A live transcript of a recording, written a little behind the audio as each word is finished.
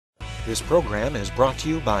This program is brought to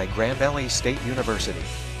you by Grand Valley State University.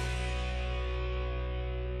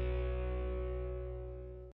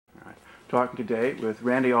 Talking today with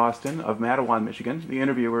Randy Austin of Mattawan, Michigan. The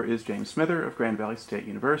interviewer is James Smither of Grand Valley State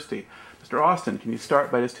University. Mr. Austin, can you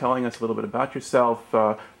start by just telling us a little bit about yourself?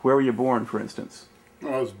 Where were you born, for instance?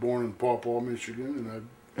 I was born in Paw Paw, Michigan,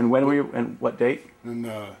 and when were you? And what date? In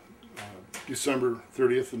December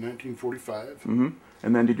 30th of 1945. Mm-hmm.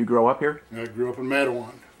 And then did you grow up here? I grew up in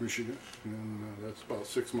Mattawan, Michigan, and that's about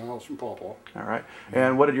 6 miles from Paw Paw. All right.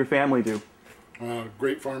 And what did your family do?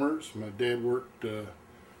 Great farmers. My dad worked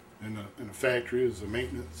in a factory as a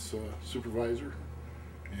maintenance supervisor,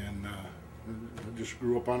 and I just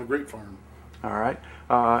grew up on a grape farm. All right.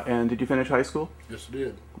 And did you finish high school? Yes, I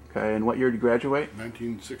did. Okay. And what year did you graduate?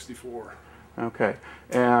 1964. Okay.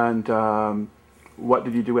 And what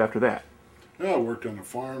did you do after that? I worked on a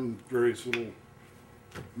farm, various little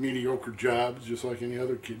mediocre jobs, just like any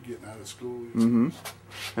other kid getting out of school. Mm-hmm.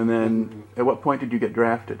 And then at what point did you get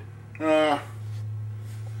drafted? It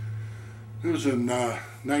was in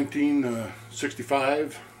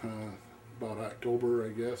 1965, about October, I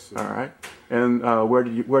guess. All right. And where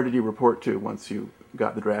did you report to once you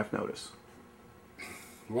got the draft notice?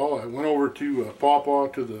 Well, I went over to Paw Paw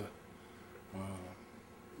to the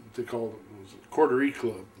what they called it was a Quarter-E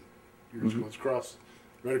Club years ago. It's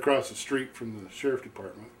right across the street from the sheriff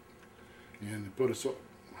department, and they put us up.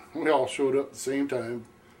 We all showed up at the same time,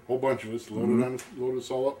 a whole bunch of us, loaded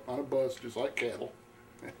us all up on a bus just like cattle,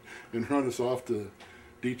 and run us off to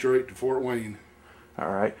Detroit to Fort Wayne.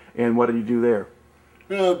 All right. And what did you do there?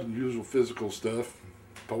 Well, the usual physical stuff,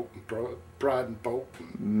 poke and prod and poke,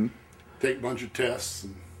 and take a bunch of tests,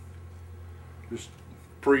 and just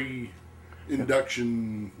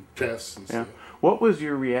pre-induction tests and stuff. What was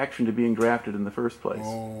your reaction to being drafted in the first place?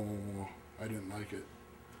 Oh, I didn't like it.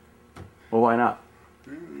 Well, why not?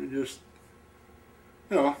 Just,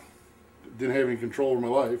 didn't have any control over my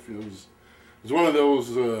life. It was one of those,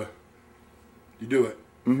 you do it.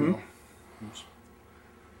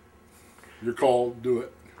 You're called, do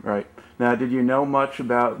it. Right. Now, did you know much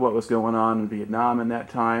about what was going on in Vietnam in that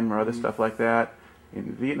time or other stuff like that?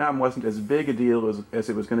 Vietnam wasn't as big a deal as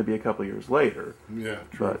it was going to be a couple of years later. Yeah,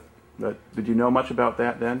 true. But did you know much about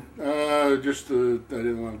that then? Just I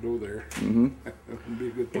didn't want to go there. It would be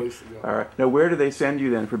a good place to go. All right. Now, where did they send you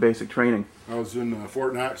then for basic training? I was in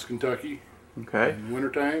Fort Knox, Kentucky. Okay. In the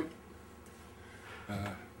wintertime.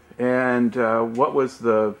 And what was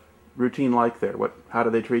the routine like there? How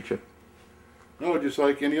did they treat you? Oh, just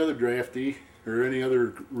like any other draftee or any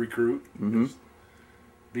other recruit. Just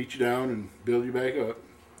beat you down and build you back up.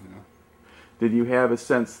 Did you have a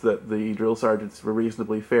sense that the drill sergeants were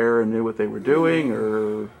reasonably fair and knew what they were doing,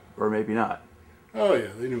 or maybe not? Oh yeah,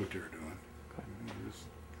 they knew what they were doing. Okay.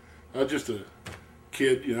 I was just a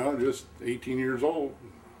kid, just 18 years old.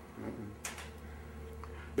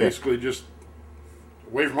 Basically just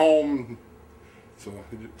away from home. So I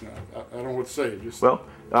don't know what to say. Well,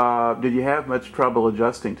 did you have much trouble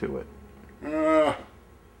adjusting to it?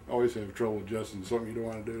 Always have trouble adjusting to something you don't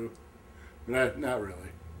want to do, but not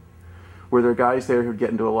really. Were there guys there who'd get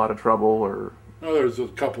into a lot of trouble, or? No, there's a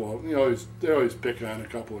couple of they always pick on a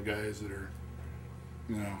couple of guys that are,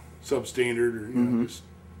 substandard or just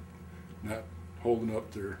not holding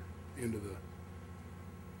up their end of the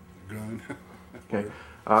gun. Okay.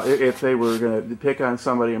 If they were going to pick on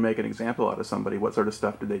somebody and make an example out of somebody, what sort of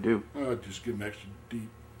stuff did they do? Just give them extra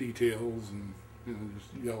details and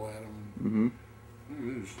just yell at them.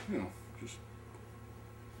 Just.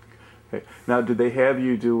 Okay. Now, did they have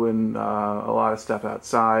you doing a lot of stuff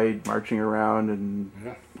outside, marching around and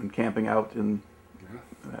camping out and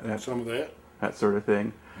some of that sort of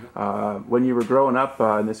thing? Yeah. When you were growing up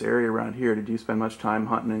in this area around here, did you spend much time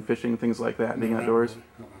hunting and fishing, things like that, being outdoors?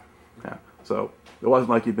 Really. Yeah. So it wasn't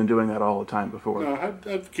like you'd been doing that all the time before. No,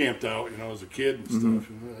 I've camped out, as a kid and stuff.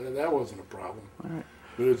 And that wasn't a problem. All right.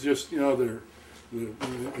 But it's just, in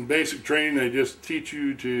basic training, they just teach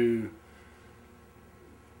you to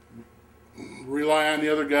rely on the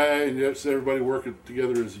other guy and just everybody working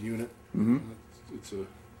together as a unit. It's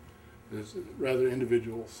rather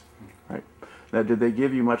individuals. Right. Now, did they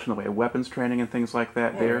give you much in the way of weapons training and things like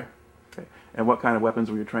that there? Yeah. Okay. And what kind of weapons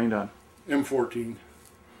were you trained on? M14.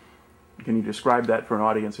 Can you describe that for an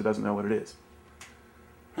audience who doesn't know what it is?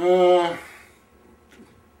 I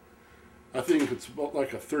think it's about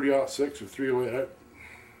like a 30-06 or 308.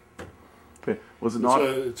 Okay. Was it not?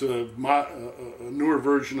 It's a newer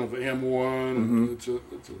version of M1. So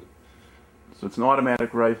it's an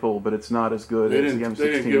automatic rifle, but it's not as good as the M16.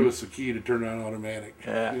 They didn't give us the key to turn on automatic.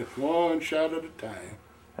 Yeah. It's one shot at a time.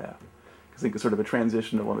 Yeah. think it's sort of a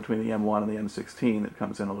transitional one between the M1 and the M16 that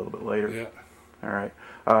comes in a little bit later. Yeah. All right.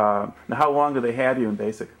 Now, how long do they have you in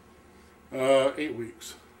basic? 8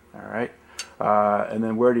 weeks. All right. And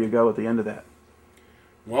then where do you go at the end of that?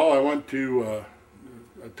 Well, I went to,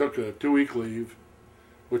 I took a 2-week leave,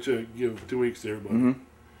 which I give 2 weeks to everybody.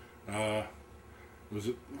 I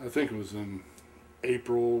think it was in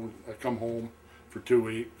April. I come home for 2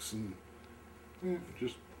 weeks and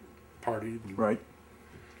just partied. And, right.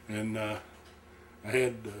 And I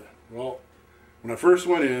had, well, when I first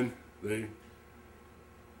went in, they,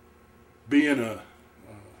 being a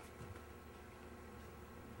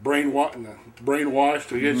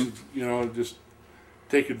brainwashed, I guess, you know, just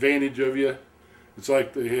take advantage of you. It's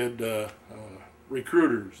like they had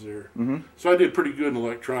recruiters there. So I did pretty good in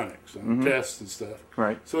electronics, on tests and stuff.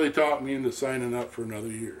 Right. So they taught me into signing up for another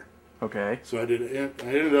year. Okay. So I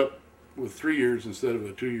ended up with 3 years instead of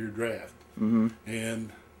a 2-year draft.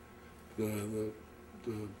 And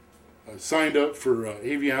I signed up for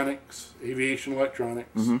avionics, aviation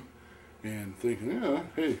electronics, and thinking, yeah,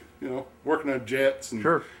 hey, you know, working on jets and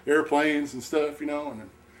airplanes and stuff, you know,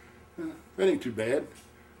 and that ain't too bad.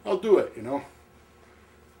 I'll do it, you know.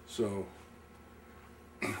 So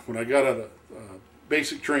when I got out of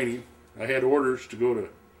basic training, I had orders to go to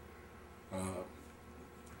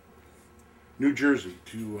New Jersey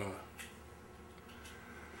to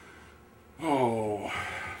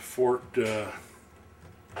Fort.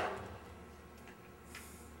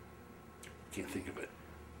 Can't think of it,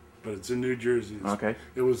 but it's in New Jersey. Okay.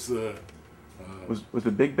 It was the. Was it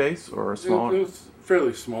a big base or a small? It was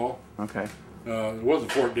fairly small. Okay. It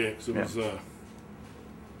wasn't Fort Dix. It was.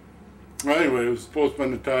 Well, anyway, it was supposed to be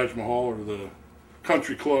in the Taj Mahal or the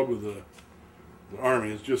country club of the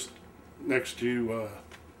Army. It's just next to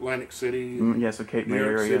Atlantic City. Yes, a Cape May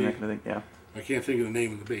area and that kind of thing. Yeah. I can't think of the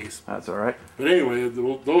name of the base. That's all right. But anyway,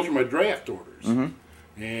 those are my draft orders.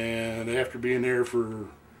 And after being there for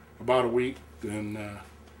about a week, then,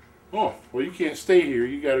 oh, well, you can't stay here.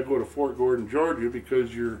 You got to go to Fort Gordon, Georgia,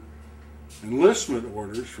 because your enlistment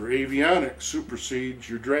orders for avionics supersedes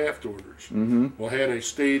your draft orders. Well, had I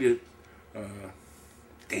stayed at,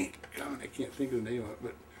 dang, God, I can't think of the name of it,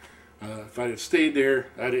 but if I had stayed there,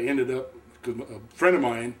 I'd have ended up, because a friend of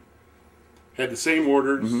mine had the same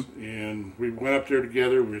orders, and we went up there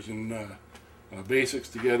together. We was in basics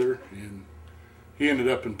together, and he ended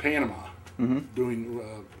up in Panama doing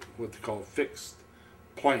what they call a fixed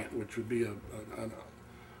plant, which would be an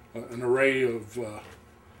array of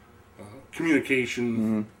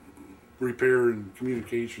communication, repair and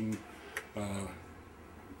communication.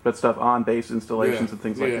 But stuff on base installations and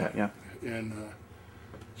things like that, yeah. And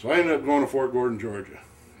so I ended up going to Fort Gordon, Georgia,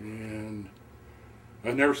 and I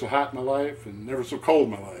was never so hot in my life and never so cold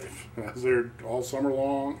in my life. I was there all summer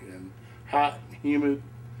long and hot and humid.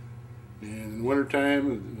 And in the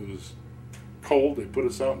wintertime, it was cold. They put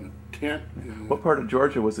us out in a tent. What part of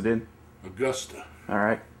Georgia was it in? Augusta. All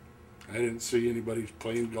right. I didn't see anybody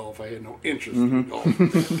playing golf. I had no interest in golf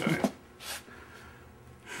at that time.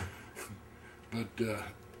 But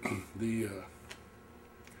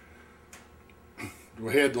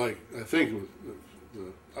we had, like, I think it was,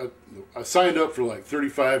 I signed up for like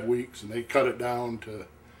 35 weeks, and they cut it down to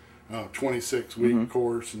 26-week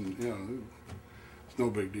course, and you know, it's no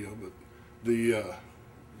big deal. But the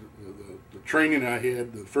training I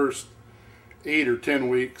had, the first 8 or 10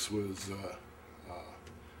 weeks was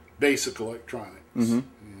basic electronics, and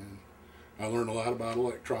I learned a lot about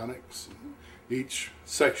electronics. Each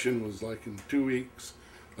section was like in 2 weeks.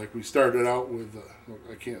 Like we started out with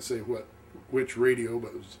I can't say which radio,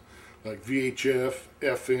 but it was like VHF,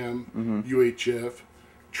 FM, UHF,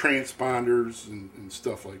 transponders, and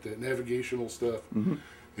stuff like that, navigational stuff.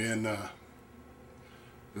 And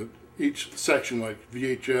each section, like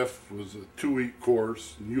VHF was a 2-week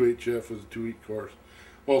course, and UHF was a 2-week course.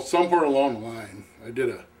 Well, somewhere along the line, I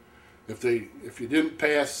did if you didn't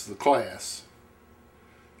pass the class,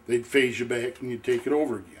 they'd phase you back and you'd take it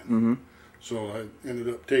over again. So I ended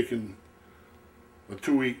up taking a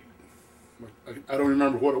 2-week, I don't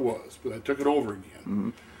remember what it was, but I took it over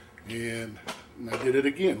again. And I did it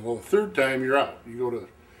again. Well, the third time you're out. You go to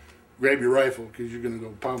grab your rifle because you're going to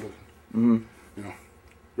go pound it, you know,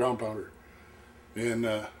 ground pounder. And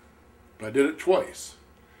but I did it twice.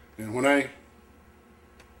 And when I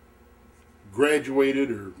graduated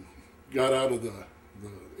or got out of the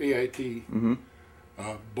AIT,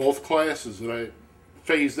 both classes that I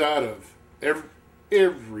phased out of,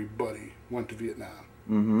 everybody went to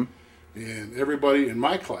Vietnam. And everybody in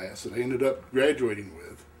my class that I ended up graduating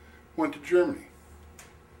with went to Germany.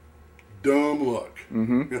 Dumb luck.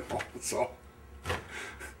 You know, so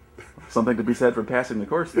Something to be said for passing the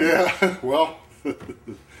course then. Yeah, well,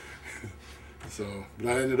 so, but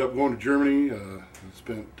I ended up going to Germany. I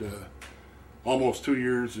spent almost 2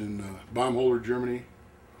 years in Baumholder, Germany.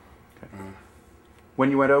 Okay.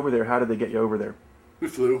 When you went over there, how did they get you over there? We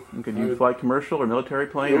flew. Could you fly commercial or military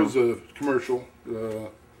plane? It was a commercial. I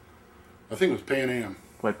think it was Pan Am.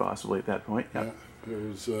 Quite possibly at that point. Yeah. Yeah, it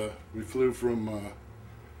was. We flew from.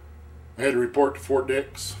 I had to report to Fort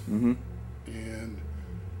Dix, and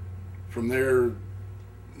from there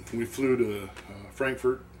we flew to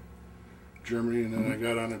Frankfurt, Germany, and then I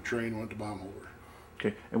got on a train and went to Baumholder.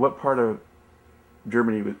 Okay. And what part of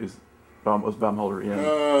Germany was Baumholder in?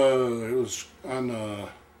 It was on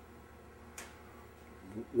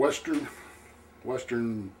western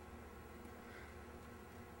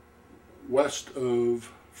west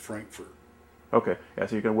of Frankfurt. Okay, yeah,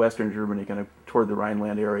 so you're kind of western Germany, kind of toward the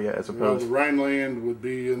Rhineland area as Well, opposed... the Rhineland would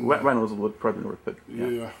be in... Rhineland was a little further north, but...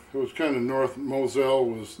 Yeah, it was kind of north. Moselle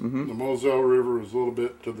was... The Moselle River was a little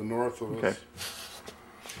bit to the north of us. Okay.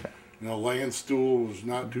 You know, Landstuhl was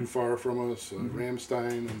not too far from us.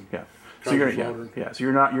 Ramstein and... Yeah. So you're so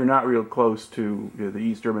you're not real close to the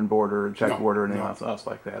East German border and Czech border and anything else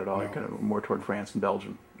like that at all. No. You're kind of more toward France and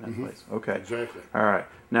Belgium, that place. Okay. Exactly. All right.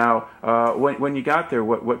 Now, when you got there,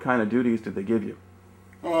 what kind of duties did they give you?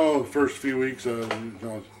 Oh, the first few weeks, I'm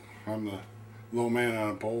the low man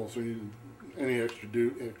on a pole, so any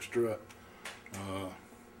extra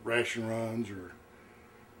ration runs or,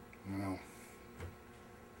 you know,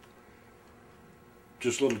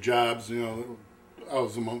 just little jobs. You know, I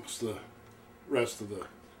was amongst the rest of the.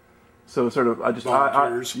 So sort of,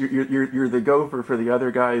 you're the gopher for the other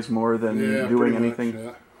guys more than doing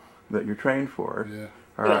anything that you're trained for. Yeah.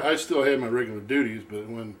 All right. I still had my regular duties, but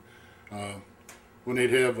when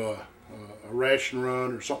they'd have a ration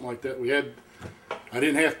run or something like that, I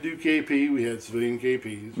didn't have to do KP. We had civilian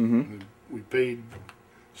KPs. We paid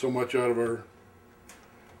so much out of our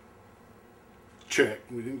check.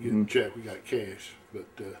 We didn't get a check. We got cash, but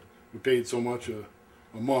we paid so much a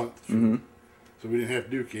month. So we didn't have to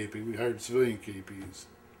do KP. We hired civilian KPs.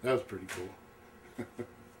 That was pretty cool.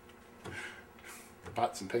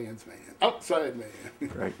 Pots and pans, man. Outside, man.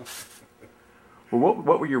 Right. Well,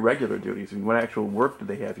 what were your regular duties? And what actual work did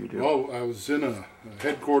they have you do? Oh, I was in a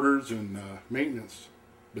headquarters and maintenance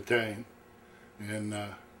battalion, and the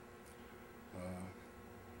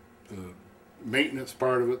maintenance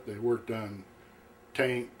part of it, they worked on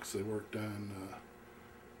tanks. They worked on.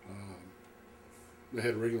 They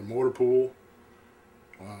had a regular motor pool,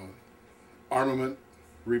 armament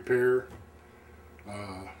repair,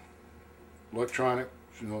 electronics.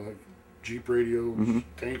 You know, like Jeep radios,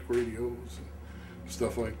 tank radios.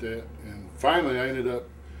 Stuff like that, and finally I ended up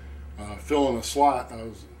filling a slot. I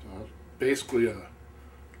was basically a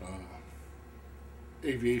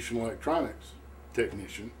aviation electronics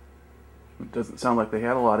technician. It doesn't sound like they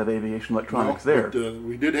had a lot of aviation electronics there. But,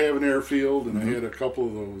 we did have an airfield, and I had a couple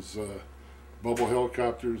of those bubble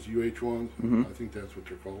helicopters, UH-1s. I think that's what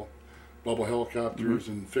they're called. Bubble helicopters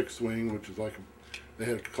and fixed wing, which is like they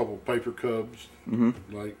had a couple of Piper Cubs,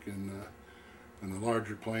 like in the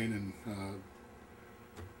larger plane, and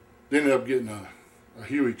they ended up getting a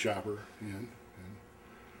Huey chopper in,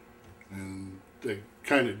 and they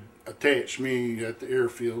kind of attached me at the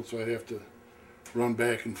airfield, so I'd have to run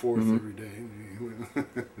back and forth every day.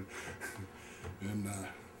 And I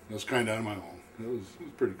was kind of on my own. It was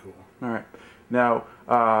pretty cool. All right. Now,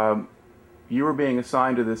 you were being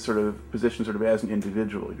assigned to this sort of position sort of as an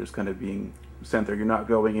individual. You're just kind of being sent there. You're not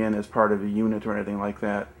going in as part of a unit or anything like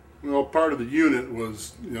that. Well, part of the unit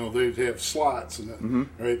was, you know, they'd have slots, and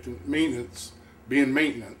right, the maintenance, being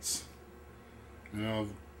maintenance, you know,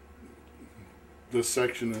 this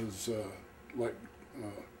section is like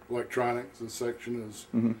electronics, this section is,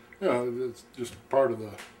 you know, it's just part of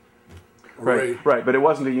the array. Right, but it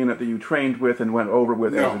wasn't a unit that you trained with and went over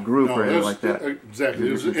with as a group or anything like that. Exactly,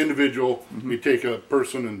 it was an individual. You take a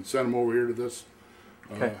person and send them over here to this.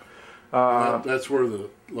 Okay. That's where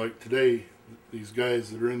like today, these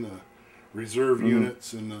guys that are in the reserve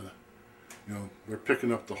units and you know, they're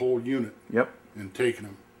picking up the whole unit and taking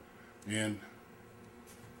them, and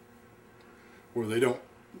where they don't,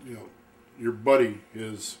 you know, your buddy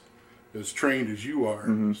is as trained as you are,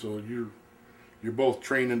 so you're both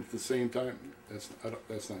training at the same time. That's not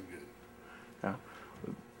good. Yeah.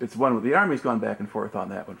 It's one with the Army's gone back and forth on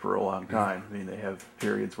that one for a long time. I mean, they have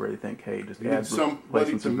periods where they think, hey, just add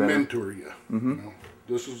somebody to mentor you. You know,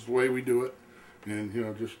 this is the way we do it, and you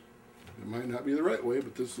know, just it might not be the right way,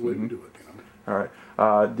 but this is the way we do it. You know. All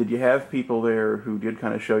right. Did you have people there who did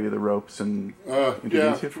kind of show you the ropes and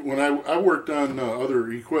introduce yeah, you? when I worked on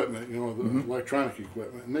other equipment, you know, the electronic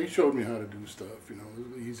equipment, and they showed me how to do stuff, you know,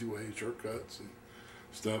 the easy way, shortcuts and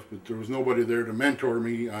stuff, but there was nobody there to mentor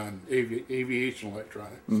me on aviation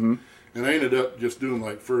electronics. And I ended up just doing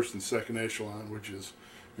like first and second echelon, which is,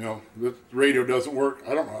 you know, the radio doesn't work,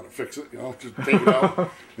 I don't know how to fix it, you know, just take it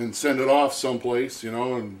out and send it off someplace, you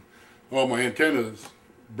know, and all my antennas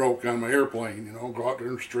broke on my airplane, you know, go out there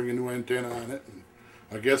and string a new antenna on it, and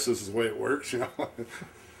I guess this is the way it works, you know.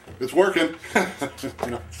 It's working,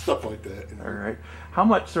 you know, stuff like that. You know. All right. How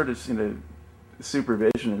much sort of, you know,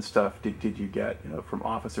 supervision and stuff did you get, you know, from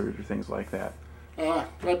officers or things like that?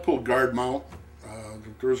 I pulled guard mount.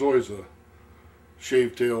 There's always a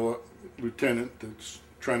shaved tail lieutenant that's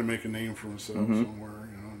trying to make a name for himself somewhere,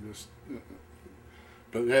 you know, just.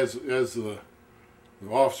 But as the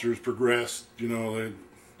officers progressed, you know,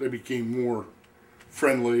 they became more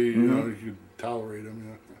friendly. You know, you could tolerate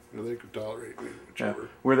them. You know, they could tolerate me, whichever. Yeah.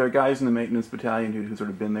 Were there guys in the maintenance battalion who sort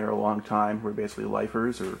of been there a long time, who were basically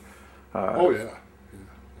lifers, or? Oh yeah.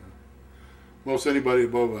 Most anybody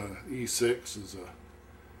above a E6 is a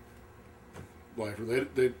lifer.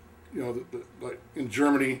 They you know, like in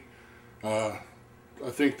Germany, I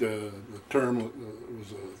think the term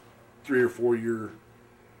was a 3 or 4 year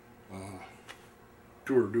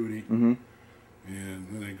tour duty, and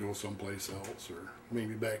then they go someplace else, or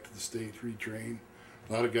maybe back to the States, retrain.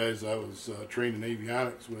 A lot of guys I was trained in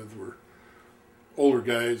avionics with were older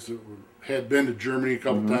guys that had been to Germany a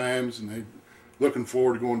couple times, and they looking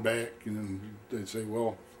forward to going back, and then they'd say,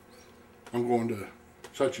 well, I'm going to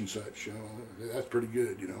such and such, you know, that's pretty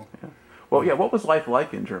good, you know. Yeah. Well, yeah, what was life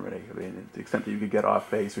like in Germany? I mean, to the extent that you could get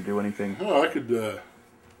off base or do anything? Oh, I could, it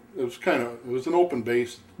was an open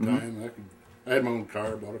base at the time. I had my own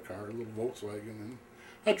car, bought a car, a little Volkswagen, and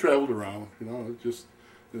I traveled around, you know, just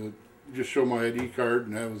show my ID card,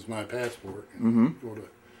 and that was my passport. And go to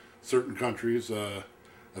certain countries.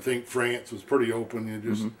 I think France was pretty open. You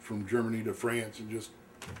just from Germany to France, and just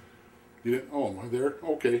you didn't. Oh, am I there?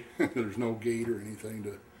 Okay. There's no gate or anything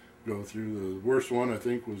to go through. The worst one I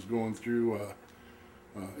think was going through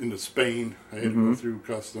into Spain. I had to go through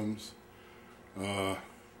customs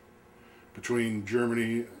between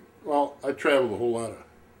Germany. Well, I traveled a whole lot of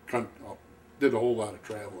did a whole lot of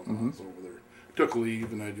traveling when I was over there. Took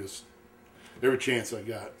leave, and I just every chance I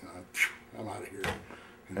got, I'm out of here.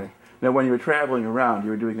 You know? Okay. Now, when you were traveling around,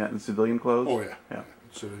 you were doing that in civilian clothes? Oh yeah. Yeah.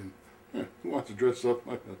 So, who wants to dress up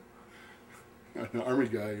like an army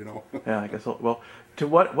guy, you know? Yeah, I guess. Well, to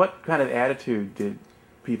what kind of attitude did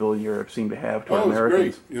people in Europe seem to have toward Americans? It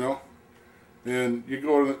was great, you know. And you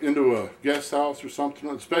go into a guest house or something,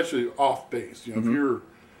 especially off base. You know, if you're,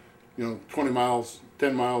 you know, 20 miles,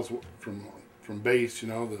 10 miles from base, you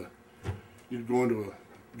know, you'd go into a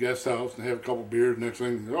guest house and have a couple beers. Next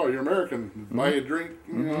thing, oh, you're American, buy you a drink,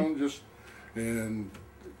 you know, and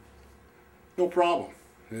no problem.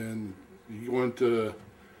 And you go into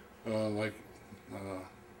like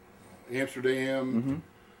Amsterdam,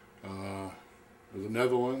 the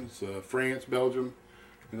Netherlands, France, Belgium,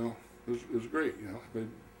 you know, it was great. You know, they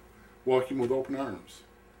welcome you with open arms.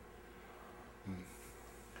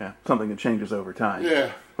 Yeah, something that changes over time.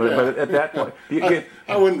 Yeah. But at that point,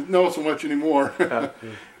 I wouldn't know so much anymore.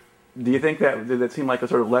 Do you think that seemed like a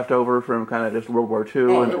sort of leftover from kind of just World War II?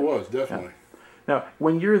 Oh, it was, definitely. Yeah. Now,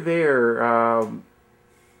 when you're there,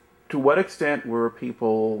 to what extent were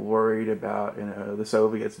people worried about, you know, the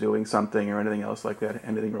Soviets doing something or anything else like that,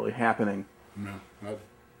 anything really happening? No,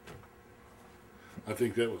 I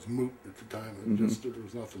think that was moot at the time. It just, there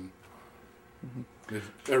was nothing.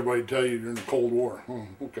 Everybody tell you you're in the Cold War. Oh,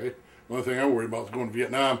 okay. The only thing I worry about is going to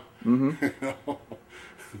Vietnam. You know?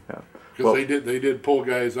 Yeah. Because they did pull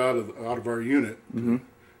guys out of our unit, and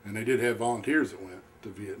they did have volunteers that went to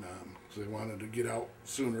Vietnam because they wanted to get out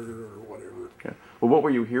sooner or whatever. Okay. Well, what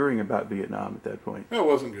were you hearing about Vietnam at that point? It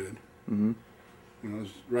wasn't good. You know, it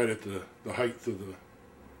was right at the height of the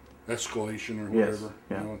escalation or whatever. Yes.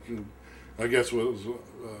 Yeah. You know, I guess what was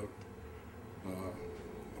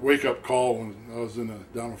wake-up call when I was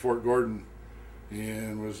down in Fort Gordon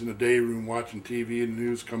and was in the day room watching TV and the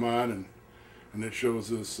news come on, and it shows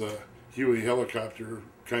this Huey helicopter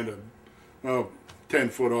kind of 10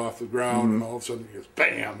 foot off the ground, and all of a sudden it goes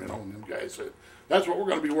bam, you know, and them guys said, that's what we're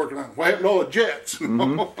going to be working on. What happened to all the jets?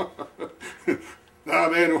 Nah,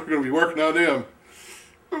 man, we're going to be working on them.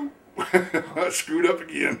 I screwed up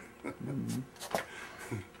again.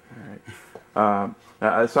 All right.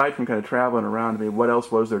 Aside from kind of traveling around, I mean, what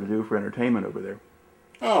else was there to do for entertainment over there?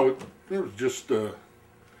 Oh, there was just, you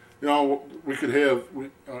know, we could have,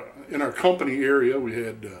 in our company area, we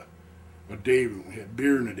had a day room. We had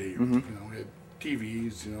beer in a day room. You know, we had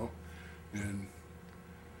TVs. You know, and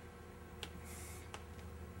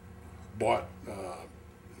bought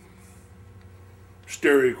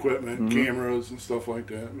stereo equipment, cameras, and stuff like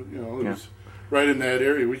that. But you know, it was right in that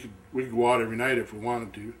area. We could go out every night if we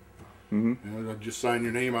wanted to. You know, just sign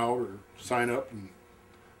your name out or sign up, and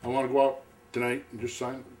I want to go out tonight and just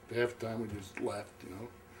sign. Half the time we just left. You know,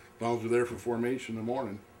 as long as we're there for formation in the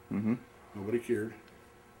morning. Nobody cared.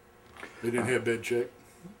 They didn't have bed check.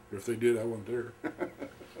 Or if they did, I wasn't there.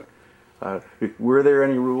 Were there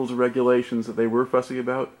any rules or regulations that they were fussy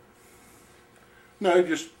about? No,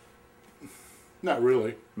 just not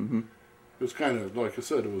really. It was kind of, like I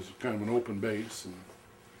said, it was kind of an open base, and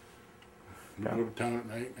you go to town at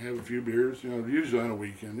night and have a few beers. You know, usually on a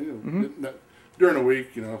weekend. You know, not, during the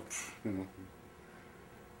week, you know,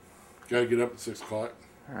 gotta get up at 6 o'clock.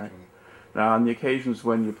 All right. So. Now, on the occasions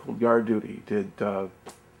when you pulled guard duty, did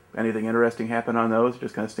anything interesting happen on those?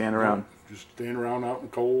 Just kind of stand around? Just stand around out in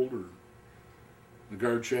the cold, or the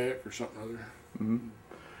guard shack, or something or other.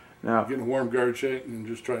 Now, getting a warm guard shack and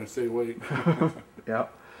just trying to stay awake. yeah.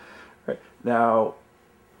 Right. Now,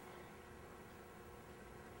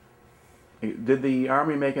 did the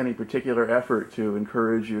Army make any particular effort to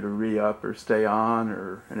encourage you to re-up or stay on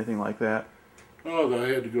or anything like that? Oh, I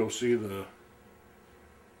had to go see the,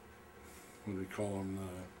 what do they call them,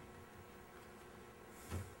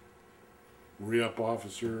 re-up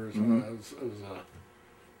officers. I was a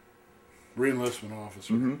re-enlistment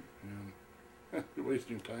officer. And you're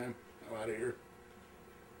wasting your time. I'm out of here.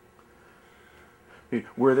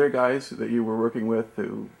 Were there guys that you were working with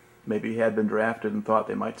who maybe had been drafted and thought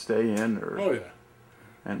they might stay in? Or, oh, yeah.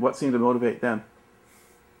 And what seemed to motivate them?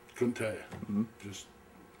 Couldn't tell you. Just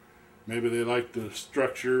maybe they liked the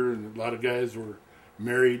structure, and a lot of guys were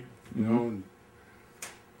married, you know, and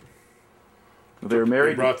they were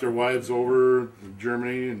married. They brought their wives over to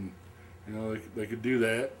Germany, and you know they could do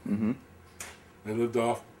that. They lived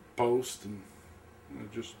off post, and you know,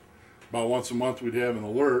 just about once a month we'd have an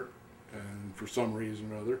alert, and for some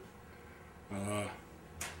reason or other.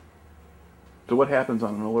 So what happens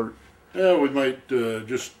on an alert? Yeah, we might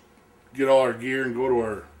just get all our gear and go to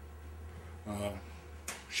our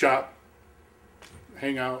shop,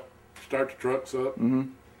 hang out, start the trucks up,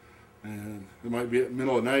 and it might be at the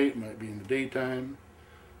middle of the night, it might be in the daytime.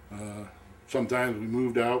 Sometimes we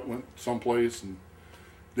moved out, went someplace, and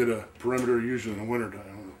did a perimeter, usually in the wintertime,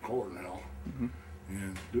 in the cold hell,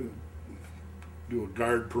 and do a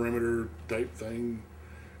guard perimeter type thing.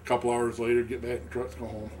 A couple hours later, get back in the trucks, go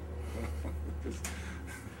home.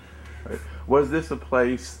 Right. Was this a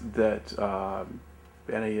place that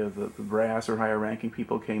any of the brass or higher ranking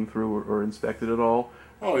people came through or inspected at all?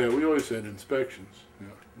 Oh yeah, we always had inspections. Yeah,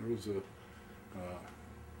 there was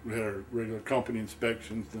we had our regular company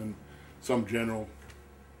inspections, then some general.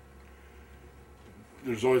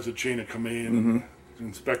 There's always a chain of command. And the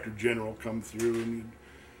inspector general come through, and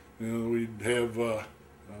you know we'd have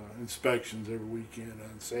inspections every weekend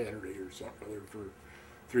on Saturday or something other for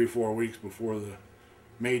 3 or 4 weeks before the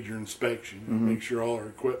major inspection. You know, make sure all our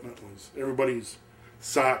equipment was, everybody's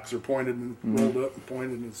socks are pointed and rolled up and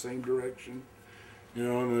pointed in the same direction. You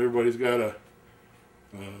know, and everybody's got a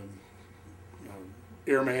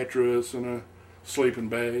air mattress and a sleeping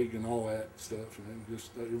bag and all that stuff, and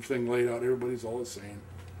just everything laid out. Everybody's all the same.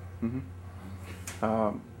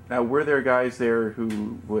 Now, were there guys there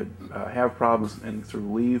who would have problems and sort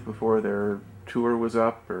of leave before their tour was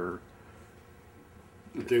up, or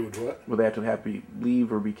That they would what? would they have to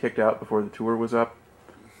leave or be kicked out before the tour was up?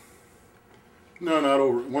 No, not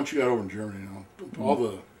over. Once you got over in Germany, you know, all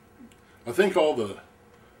the, I think all the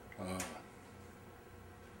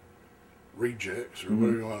rejects or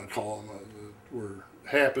whatever you want to call them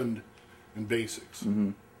happened in basics.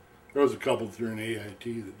 There was a couple during AIT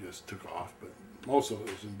that just took off, but most of it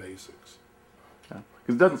was in basics.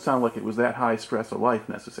 Because it doesn't sound like it was that high stress of life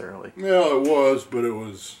necessarily. Yeah, it was, but it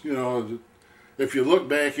was, you know, if you look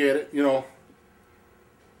back at it, you know,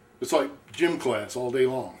 it's like gym class all day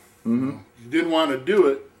long. You know, you didn't want to do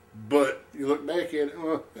it, but you look back at it,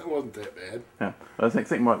 well, it wasn't that bad. Yeah, I was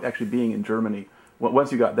thinking about actually being in Germany.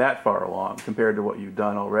 Once you got that far along, compared to what you've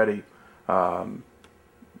done already, that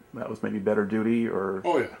was maybe better duty, or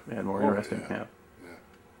and more interesting. Yeah,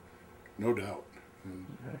 no doubt.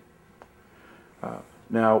 Okay.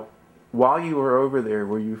 Now, while you were over there,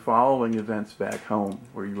 were you following events back home?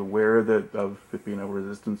 Were you aware of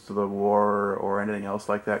resistance to the war or anything else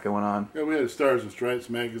like that going on? Yeah, we had a Stars and Stripes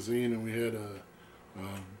magazine, and we had of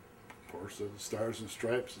course, the Stars and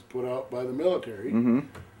Stripes is put out by the military,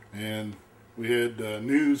 and we had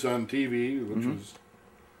news on TV, which was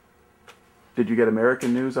Did you get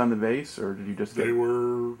American news on the base, or did you just get... They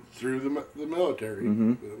were through the military.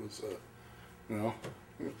 Mm-hmm. It was, you know,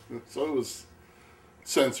 so it was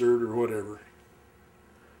censored or whatever.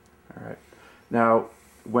 All right. Now,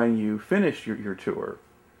 when you finish your tour,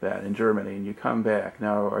 that in Germany, and you come back,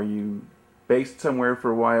 now are you based somewhere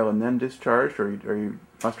for a while and then discharged, or are you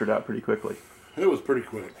mustered out pretty quickly? It was pretty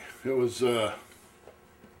quick. It was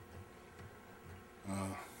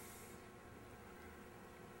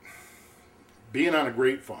being on a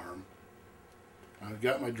grape farm. I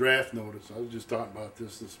got my draft notice. I was just talking about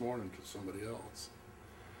this morning to somebody else.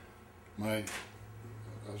 I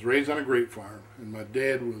was raised on a grape farm, and my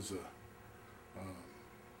dad was a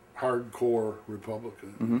hardcore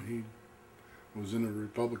Republican. Mm-hmm. He was in the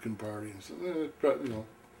Republican Party, and so, you know,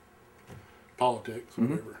 politics,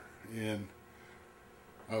 whatever. And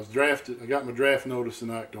I was drafted. I got my draft notice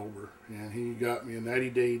in October, and he got me a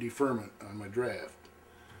 90-day deferment on my draft,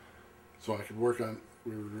 so I could work on.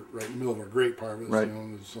 We were right in the middle of our grape harvest. Right. You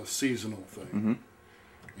know, it was a seasonal thing,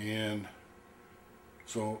 Mm-hmm. and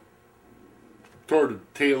so toward the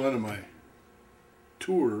tail end of my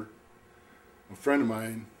tour, a friend of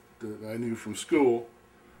mine that I knew from school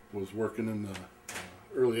was working in the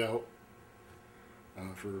early out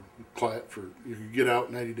for you could get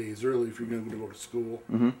out 90 days early if you're going to go to school,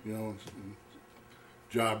 Mm-hmm. you know, and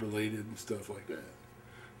job related and stuff like that.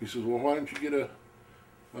 He says, well, why don't you get a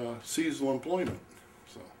seasonal employment?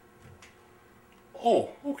 So, oh,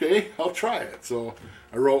 okay, I'll try it. So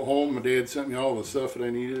I wrote home. My dad sent me all the stuff that I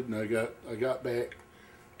needed, and I got back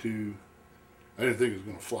to. I didn't think it was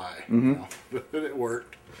going to fly, Mm-hmm. you know, but it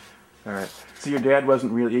worked. All right. So your dad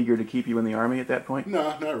wasn't really eager to keep you in the Army at that point?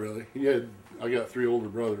 No, not really. I got 3 older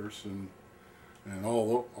brothers, and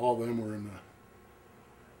all of them were in the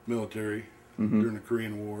military Mm-hmm. during the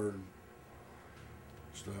Korean War and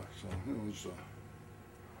stuff. So it was.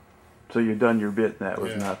 So you'd done your bit, and that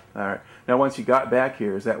was Yeah. not... All right. Now, once you got back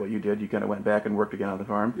here, is that what you did? You kind of went back and worked again on the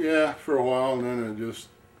farm? Yeah, for a while, and then I just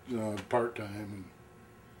part-time and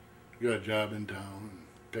got a job in town and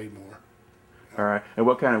paid more. All right. And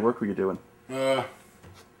what kind of work were you doing? I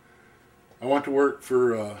went to work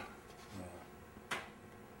for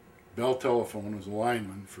Bell Telephone as a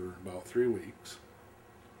lineman for about 3 weeks.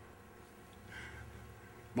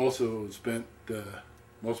 Most of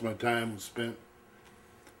my time was spent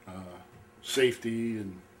safety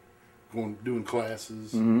and doing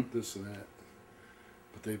classes, Mm-hmm. this and that.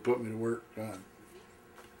 But they put me to work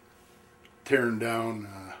tearing down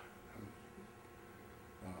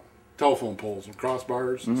telephone poles and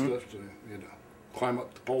crossbars and Mm-hmm. stuff. So you had to climb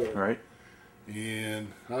up the pole. All right.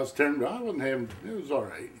 And I was tearing. I wasn't having. It was all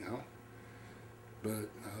right, you know. But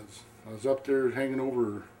I was up there hanging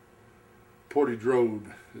over Portage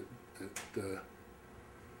Road at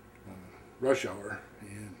rush hour,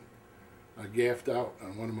 and I gaffed out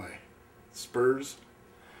on one of my spurs.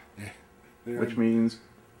 Which means...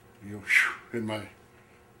 You know, and my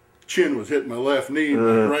chin was hitting my left knee, and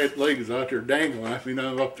my right leg is out there dangling. I mean,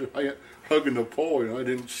 I'm up there hugging the pole. You know, I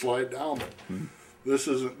didn't slide down, but this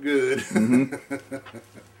isn't good. Mm-hmm.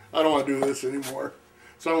 I don't want to do this anymore.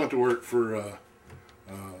 So I went to work for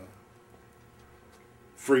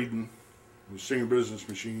Frieden, with Singer Business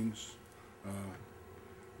Machines,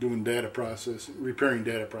 doing data processing, repairing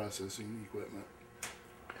data processing equipment.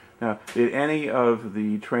 Now, did any of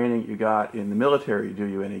the training you got in the military do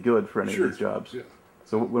you any good for any Sure. of these jobs? Yeah.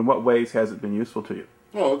 So in what ways has it been useful to you?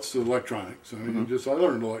 Well, it's electronics. I mean, Mm-hmm. I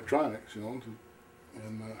learned electronics, you know,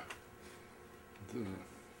 and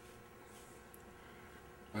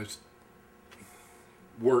I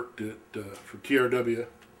worked at for TRW.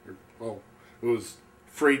 It was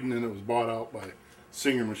Frieden, and it was bought out by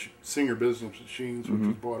Singer Business Machines, which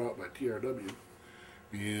was bought out by TRW,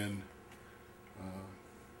 and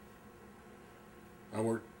I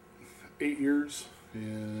worked 8 years,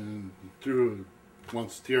 and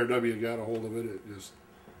once TRW got a hold of it,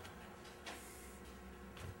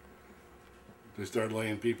 they started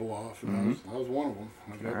laying people off, and I was one of them.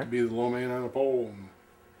 I got to be the low man on a pole, and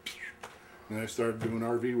then I started doing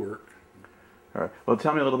RV work. All right. Well,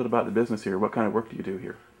 tell me a little bit about the business here. What kind of work do you do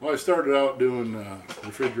here? Well, I started out doing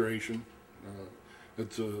refrigeration.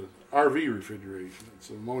 It's a RV refrigeration. It's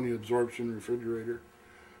ammonia absorption refrigerator.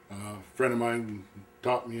 A friend of mine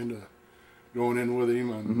taught me into going in with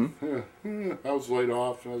him. And I was laid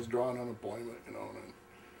off. I was drawing unemployment, you know. And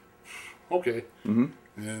okay. Mm-hmm.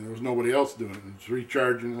 And there was nobody else doing it. It's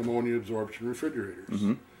recharging ammonia absorption refrigerators.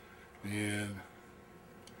 Mm-hmm. And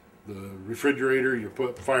the refrigerator, you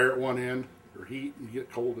put fire at one end or heat, and you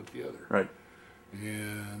get cold at the other. Right.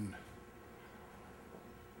 And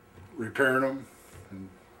repairing them and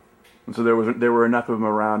And so there were enough of them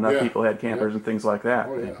around. Enough Yeah. people had campers Yep. and things like that.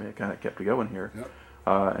 Oh, yeah. It kind of kept it going here. Yep.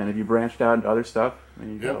 And have you branched out into other stuff? I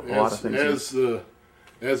mean, you've Yep. got a lot of things.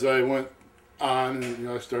 As I went on, and,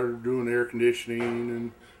 I started doing air conditioning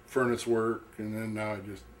and furnace work, and then now I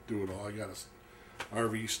just do it all. I got a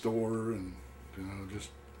RV store, and just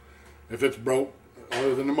if it's broke,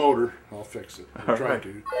 other than the motor, I'll fix it. I'll try Right. to.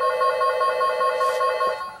 I'm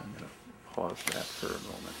going to pause that for a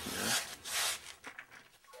moment here.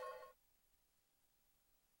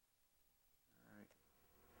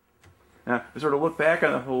 Now, to sort of look back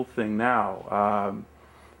on the whole thing now,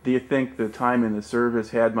 do you think the time in the service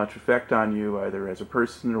had much effect on you, either as a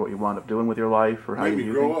person or what you wound up doing with your life, or how Made you me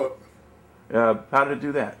view grow things? up. How did it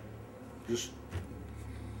do that? Just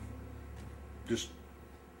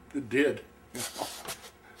it did.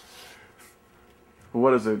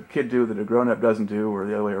 What does a kid do that a grown-up doesn't do, or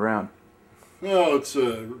the other way around? Well, it's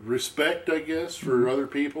respect, I guess, for other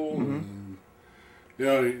people. And,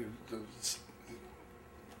 you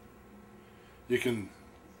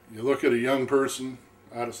look at a young person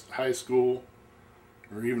out of high school,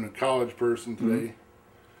 or even a college person today,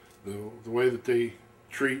 the way that they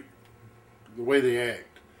treat, the way they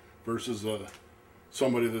act, versus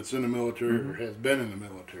somebody that's in the military or has been in the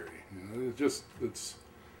military. It's.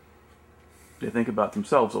 They think about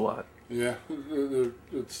themselves a lot. Yeah, it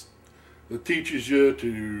teaches you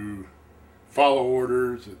to follow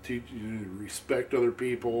orders. It teaches you to respect other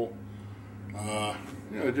people.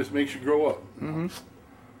 It just makes you grow up. You're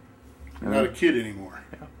not a kid anymore.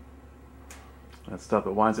 Yeah. That's stuff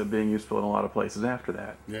that winds up being useful in a lot of places after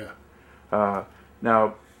that. Yeah.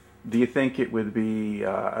 Now, do you think it would be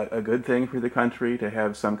a good thing for the country to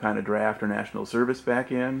have some kind of draft or national service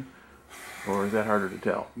back in? Or is that harder to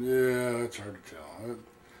tell? Yeah, it's hard to tell.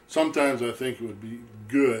 Sometimes I think it would be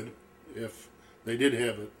good if they did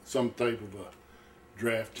have some type of a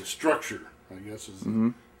draft to structure, I guess,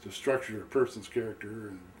 to structure a person's character,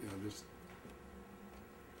 and just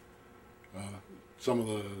some of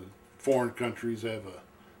the foreign countries have a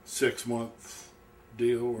 6-month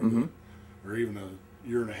deal, or even a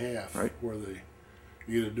year and a half, right, where they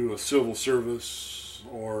either do a civil service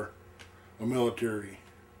or a military.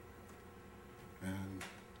 And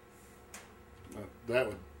that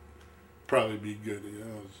would probably be good,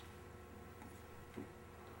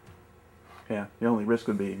 Yeah, the only risk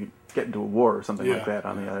would be if you get into a war or something like that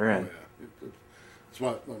on the other end. Oh, yeah. It's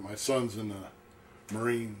my son's in the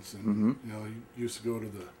Marines, and he used to go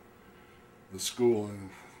to the school and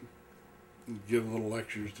give little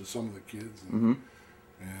lectures to some of the kids, and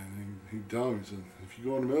he'd tell them, he said, if you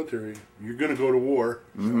go in the military, you're going to go to war.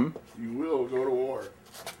 You will go to war.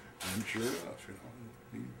 And sure enough,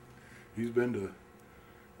 he's been to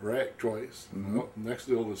Iraq twice. Next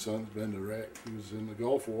to the oldest son's been to Iraq. He was in the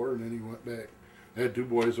Gulf War, and then he went back. I had 2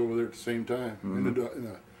 boys over there at the same time.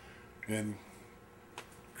 And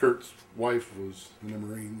Kurt's wife was in the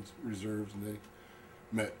Marines Reserves, and they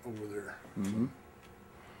met over there.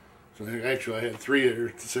 So actually, I had 3 there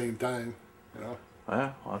at the same time.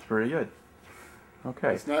 Well, that's pretty good.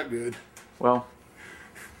 Okay. It's not good. Well,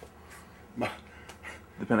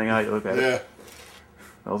 depending on how you look at it. Yeah.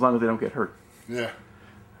 Well, as long as they don't get hurt. Yeah.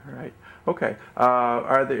 All right. Okay.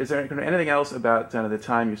 Is there anything else about kind of the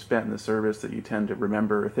time you spent in the service that you tend to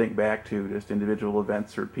remember or think back to, just individual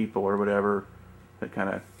events or people or whatever, that kind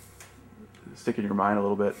of stick in your mind a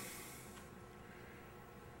little bit?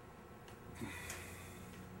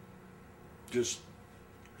 Just,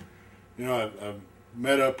 I've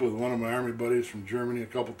met up with one of my Army buddies from Germany a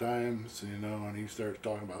couple times, and he starts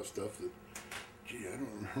talking about stuff that, gee, I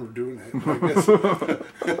don't remember doing that.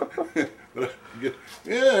 But I guess,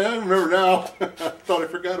 yeah, I remember now. I thought I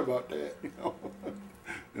forgot about that.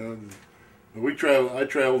 I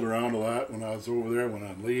traveled around a lot when I was over there. When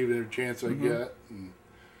I'd leave, every chance I get, and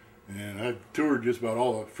I toured just about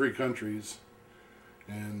all the free countries,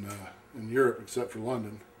 and in Europe except for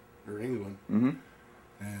London or England,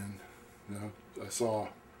 and I saw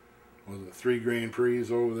was it 3 Grand Prix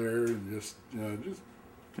over there, and just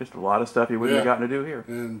a lot of stuff you wouldn't have gotten to do here.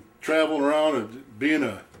 And traveling around and being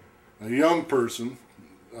a young person,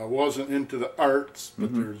 I wasn't into the arts,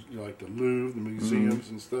 but there's like the Louvre, the museums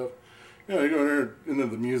and stuff. You go there into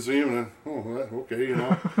the museum and okay,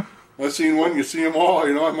 I seen one, you see them all.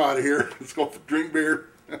 I'm out of here. Let's go drink beer.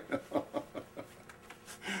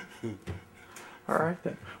 All right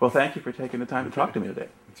then. Well, thank you for taking the time to talk to me today.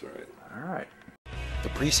 That's all right. All right. The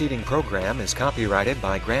preceding program is copyrighted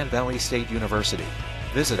by Grand Valley State University.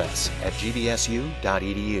 Visit us at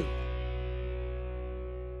gvsu.edu.